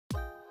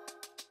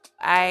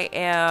I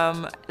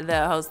am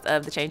the host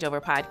of the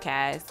Changeover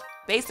podcast.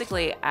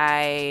 Basically,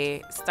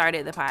 I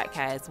started the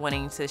podcast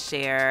wanting to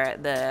share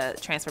the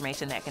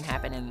transformation that can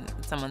happen in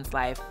someone's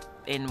life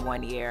in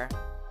 1 year.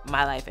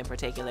 My life in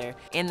particular.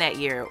 In that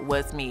year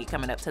was me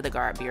coming up to the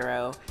Guard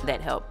Bureau that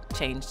helped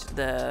change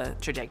the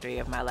trajectory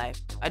of my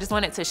life. I just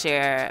wanted to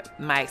share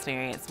my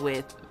experience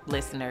with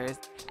listeners.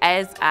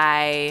 As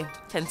I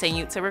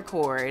continued to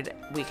record,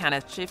 we kind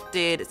of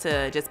shifted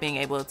to just being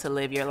able to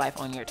live your life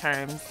on your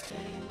terms.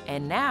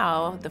 And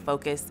now the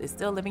focus is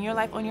still living your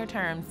life on your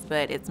terms,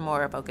 but it's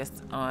more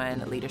focused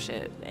on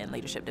leadership and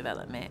leadership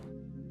development.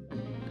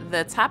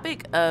 The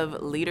topic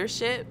of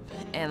leadership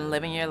and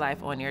living your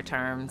life on your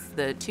terms,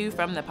 the two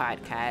from the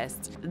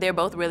podcast, they're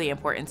both really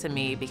important to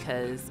me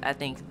because I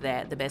think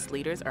that the best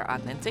leaders are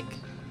authentic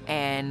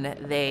and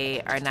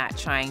they are not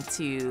trying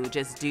to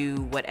just do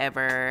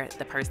whatever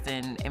the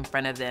person in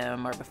front of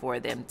them or before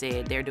them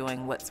did. They're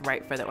doing what's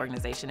right for the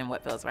organization and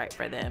what feels right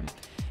for them.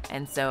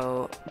 And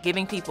so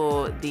giving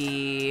people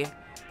the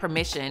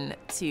permission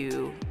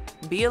to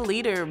be a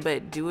leader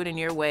but do it in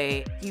your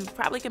way, you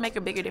probably can make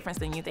a bigger difference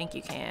than you think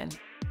you can.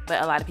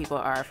 But a lot of people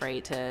are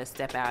afraid to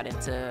step out and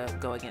to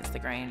go against the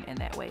grain in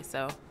that way.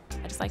 So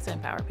I just like to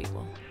empower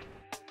people.